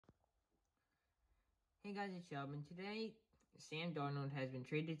Hey guys, it's Shelby. Today, Sam Darnold has been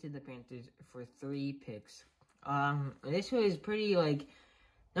traded to the Panthers for 3 picks. This was pretty,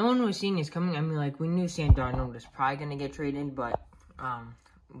 no one was seeing this coming. I mean, we knew Sam Darnold was probably going to get traded, but,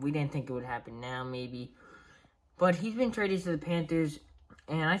 we didn't think it would happen now, maybe. But he's been traded to the Panthers,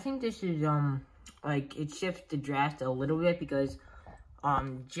 and I think this is, it shifts the draft a little bit because,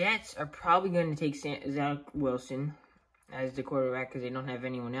 Jets are probably going to take Zach Wilson as the quarterback because they don't have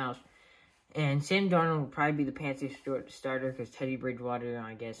anyone else. And Sam Darnold will probably be the Panthers starter because Teddy Bridgewater,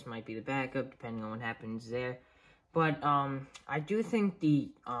 I guess, might be the backup depending on what happens there. But I do think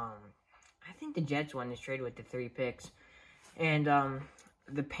the Jets won this trade with the 3 picks, and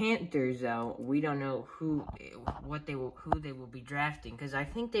the Panthers though we don't know who they will be drafting because I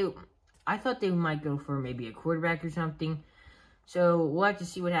thought they might go for maybe a quarterback or something. So, we'll have to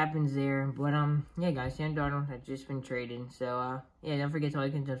see what happens there. But, yeah, guys, Sam Darnold has just been traded. So, yeah, don't forget to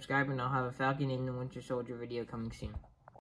like and subscribe, and I'll have a Falcon and the Winter Soldier video coming soon.